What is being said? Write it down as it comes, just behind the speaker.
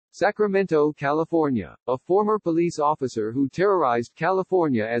Sacramento, California. A former police officer who terrorized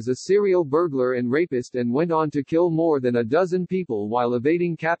California as a serial burglar and rapist and went on to kill more than a dozen people while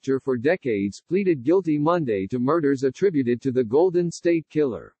evading capture for decades, pleaded guilty Monday to murders attributed to the Golden State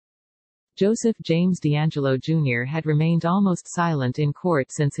Killer. Joseph James DeAngelo Jr. had remained almost silent in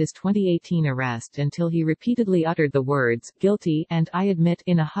court since his 2018 arrest until he repeatedly uttered the words, "guilty," and "I admit,"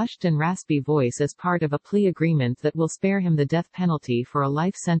 in a hushed and raspy voice as part of a plea agreement that will spare him the death penalty for a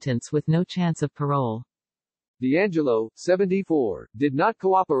life sentence with no chance of parole. DeAngelo, 74, did not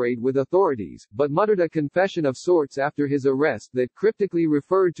cooperate with authorities, but muttered a confession of sorts after his arrest that cryptically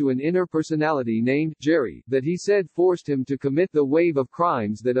referred to an inner personality named Jerry, that he said forced him to commit the wave of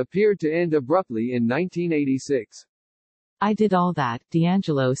crimes that appeared to end abruptly in 1986. "I did all that,"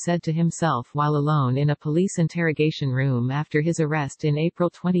 DeAngelo said to himself while alone in a police interrogation room after his arrest in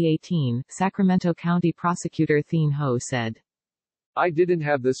April 2018, Sacramento County Prosecutor Thien Ho said. "I didn't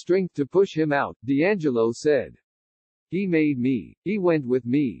have the strength to push him out," DeAngelo said. "He made me. He went with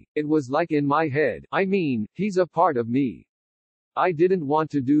me. It was like in my head. I mean, he's a part of me. I didn't want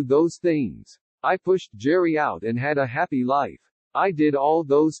to do those things. I pushed Jerry out and had a happy life. I did all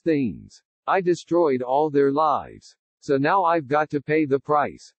those things. I destroyed all their lives. So now I've got to pay the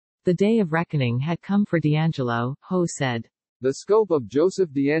price." The day of reckoning had come for DeAngelo, Ho said. "The scope of Joseph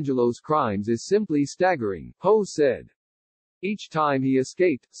DeAngelo's crimes is simply staggering," Ho said. "Each time he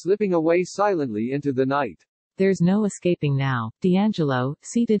escaped, slipping away silently into the night. There's no escaping now." DeAngelo,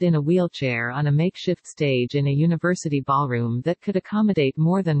 seated in a wheelchair on a makeshift stage in a university ballroom that could accommodate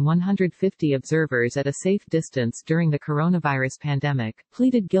more than 150 observers at a safe distance during the coronavirus pandemic,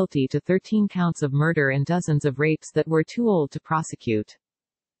 pleaded guilty to 13 counts of murder and dozens of rapes that were too old to prosecute.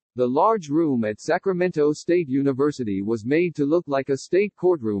 The large room at Sacramento State University was made to look like a state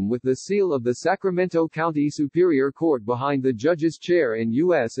courtroom with the seal of the Sacramento County Superior Court behind the judge's chair and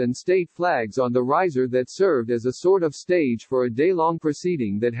U.S. and state flags on the riser that served as a sort of stage for a day-long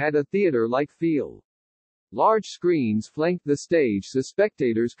proceeding that had a theater-like feel. Large screens flanked the stage so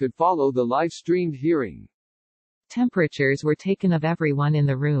spectators could follow the live-streamed hearing. Temperatures were taken of everyone in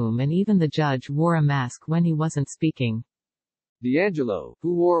the room and even the judge wore a mask when he wasn't speaking. DeAngelo,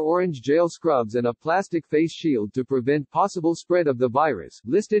 who wore orange jail scrubs and a plastic face shield to prevent possible spread of the virus,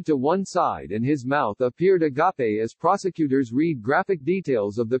 listed to one side and his mouth appeared agape as prosecutors read graphic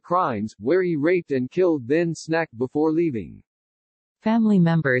details of the crimes, where he raped and killed then snacked before leaving. Family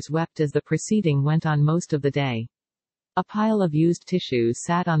members wept as the proceeding went on most of the day. A pile of used tissues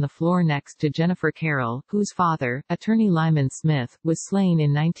sat on the floor next to Jennifer Carroll, whose father, attorney Lyman Smith, was slain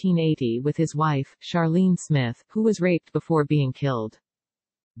in 1980 with his wife, Charlene Smith, who was raped before being killed.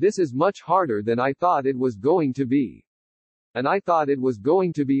 "This is much harder than I thought it was going to be. And I thought it was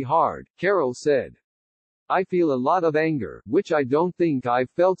going to be hard," Carroll said. "I feel a lot of anger, which I don't think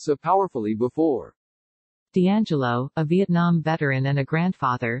I've felt so powerfully before." DeAngelo, a Vietnam veteran and a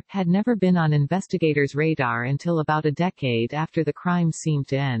grandfather, had never been on investigators' radar until about a decade after the crimes seemed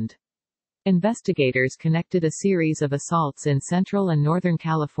to end. Investigators connected a series of assaults in Central and Northern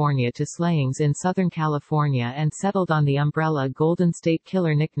California to slayings in Southern California and settled on the umbrella Golden State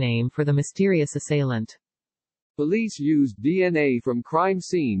Killer nickname for the mysterious assailant. Police used DNA from crime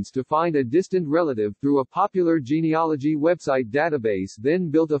scenes to find a distant relative through a popular genealogy website database,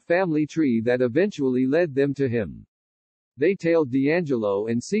 then built a family tree that eventually led them to him. They tailed DeAngelo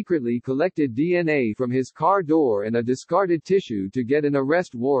and secretly collected DNA from his car door and a discarded tissue to get an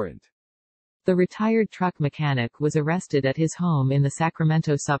arrest warrant. The retired truck mechanic was arrested at his home in the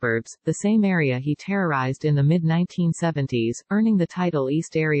Sacramento suburbs, the same area he terrorized in the mid-1970s, earning the title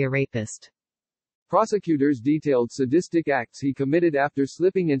East Area Rapist. Prosecutors detailed sadistic acts he committed after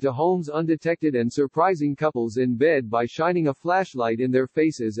slipping into homes undetected and surprising couples in bed by shining a flashlight in their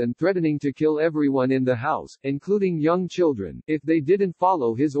faces and threatening to kill everyone in the house, including young children, if they didn't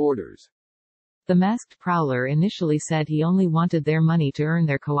follow his orders. The masked prowler initially said he only wanted their money to earn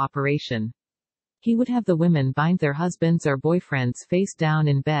their cooperation. He would have the women bind their husbands or boyfriends face down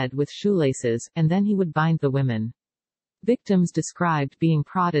in bed with shoelaces, and then he would bind the women. Victims described being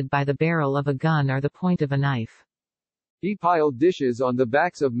prodded by the barrel of a gun or the point of a knife. He piled dishes on the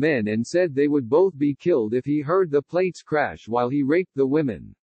backs of men and said they would both be killed if he heard the plates crash while he raped the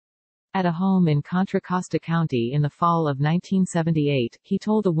women. At a home in Contra Costa County in the fall of 1978, he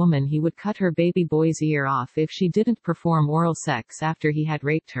told a woman he would cut her baby boy's ear off if she didn't perform oral sex after he had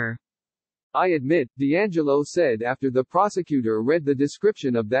raped her. "I admit," DeAngelo said after the prosecutor read the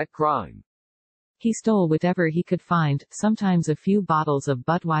description of that crime. He stole whatever he could find, sometimes a few bottles of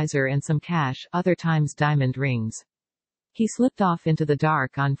Budweiser and some cash, other times diamond rings. He slipped off into the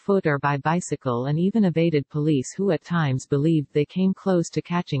dark on foot or by bicycle and even evaded police who at times believed they came close to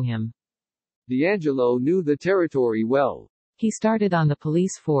catching him. D'Angelo knew the territory well. He started on the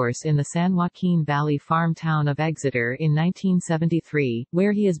police force in the San Joaquin Valley farm town of Exeter in 1973,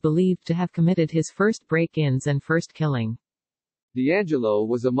 where he is believed to have committed his first break-ins and first killing. D'Angelo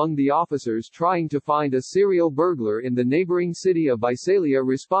was among the officers trying to find a serial burglar in the neighboring city of Visalia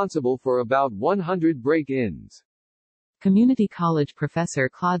responsible for about 100 break-ins. Community college professor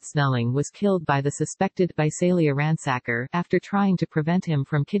Claude Snelling was killed by the suspected Visalia ransacker after trying to prevent him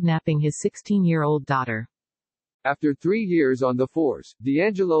from kidnapping his 16-year-old daughter. After 3 years on the force,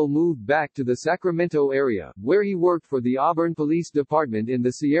 D'Angelo moved back to the Sacramento area, where he worked for the Auburn Police Department in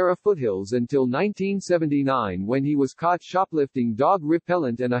the Sierra foothills until 1979 when he was caught shoplifting dog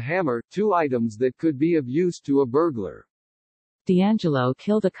repellent and a hammer, 2 items that could be of use to a burglar. D'Angelo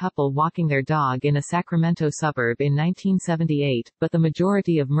killed a couple walking their dog in a Sacramento suburb in 1978, but the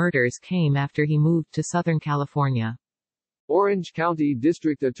majority of murders came after he moved to Southern California. Orange County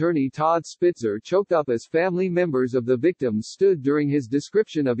District Attorney Todd Spitzer choked up as family members of the victims stood during his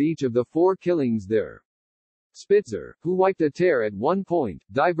description of each of the 4 killings there. Spitzer, who wiped a tear at one point,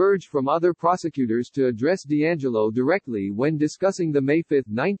 diverged from other prosecutors to address D'Angelo directly when discussing the May 5,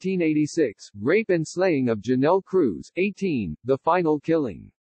 1986, rape and slaying of Janelle Cruz, 18, the final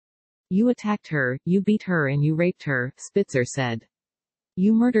killing. "You attacked her, you beat her and you raped her," Spitzer said.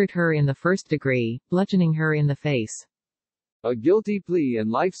 "You murdered her in the first degree, bludgeoning her in the face." A guilty plea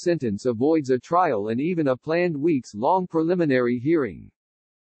and life sentence avoids a trial and even a planned weeks-long preliminary hearing.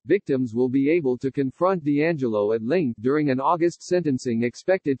 Victims will be able to confront D'Angelo at length during an August sentencing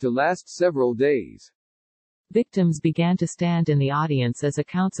expected to last several days. Victims began to stand in the audience as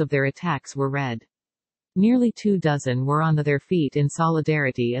accounts of their attacks were read. Nearly 24 were on their feet in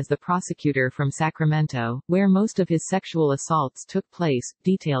solidarity as the prosecutor from Sacramento, where most of his sexual assaults took place,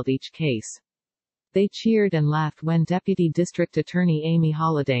 detailed each case. They cheered and laughed when Deputy District Attorney Amy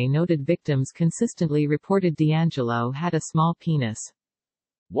Holliday noted victims consistently reported D'Angelo had a small penis.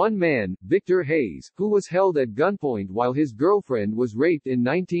 One man, Victor Hayes, who was held at gunpoint while his girlfriend was raped in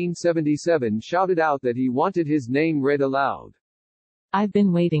 1977, shouted out that he wanted his name read aloud. "I've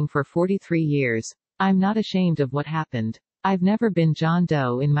been waiting for 43 years. I'm not ashamed of what happened. I've never been John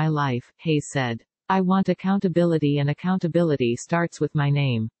Doe in my life," Hayes said. "I want accountability and accountability starts with my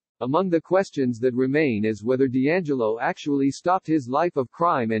name." Among the questions that remain is whether D'Angelo actually stopped his life of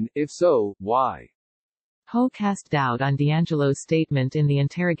crime and, if so, why. Ho cast doubt on D'Angelo's statement in the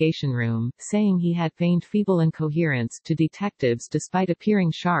interrogation room, saying he had feigned feeble incoherence to detectives despite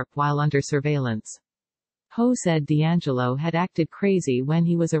appearing sharp while under surveillance. Ho said D'Angelo had acted crazy when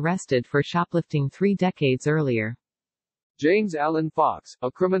he was arrested for shoplifting 3 decades earlier. James Allen Fox,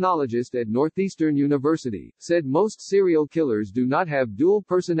 a criminologist at Northeastern University, said most serial killers do not have dual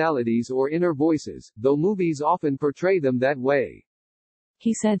personalities or inner voices, though movies often portray them that way.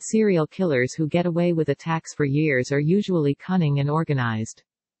 He said serial killers who get away with attacks for years are usually cunning and organized.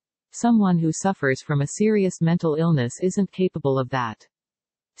 Someone who suffers from a serious mental illness isn't capable of that.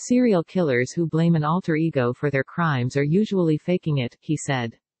 Serial killers who blame an alter ego for their crimes are usually faking it, he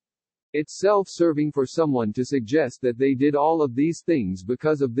said. It's self-serving for someone to suggest that they did all of these things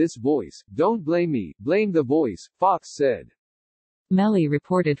because of this voice. Don't blame me, blame the voice, Fox said. Melly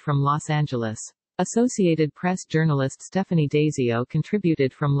reported from Los Angeles. Associated Press journalist Stephanie Dazio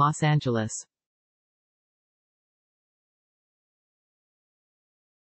contributed from Los Angeles.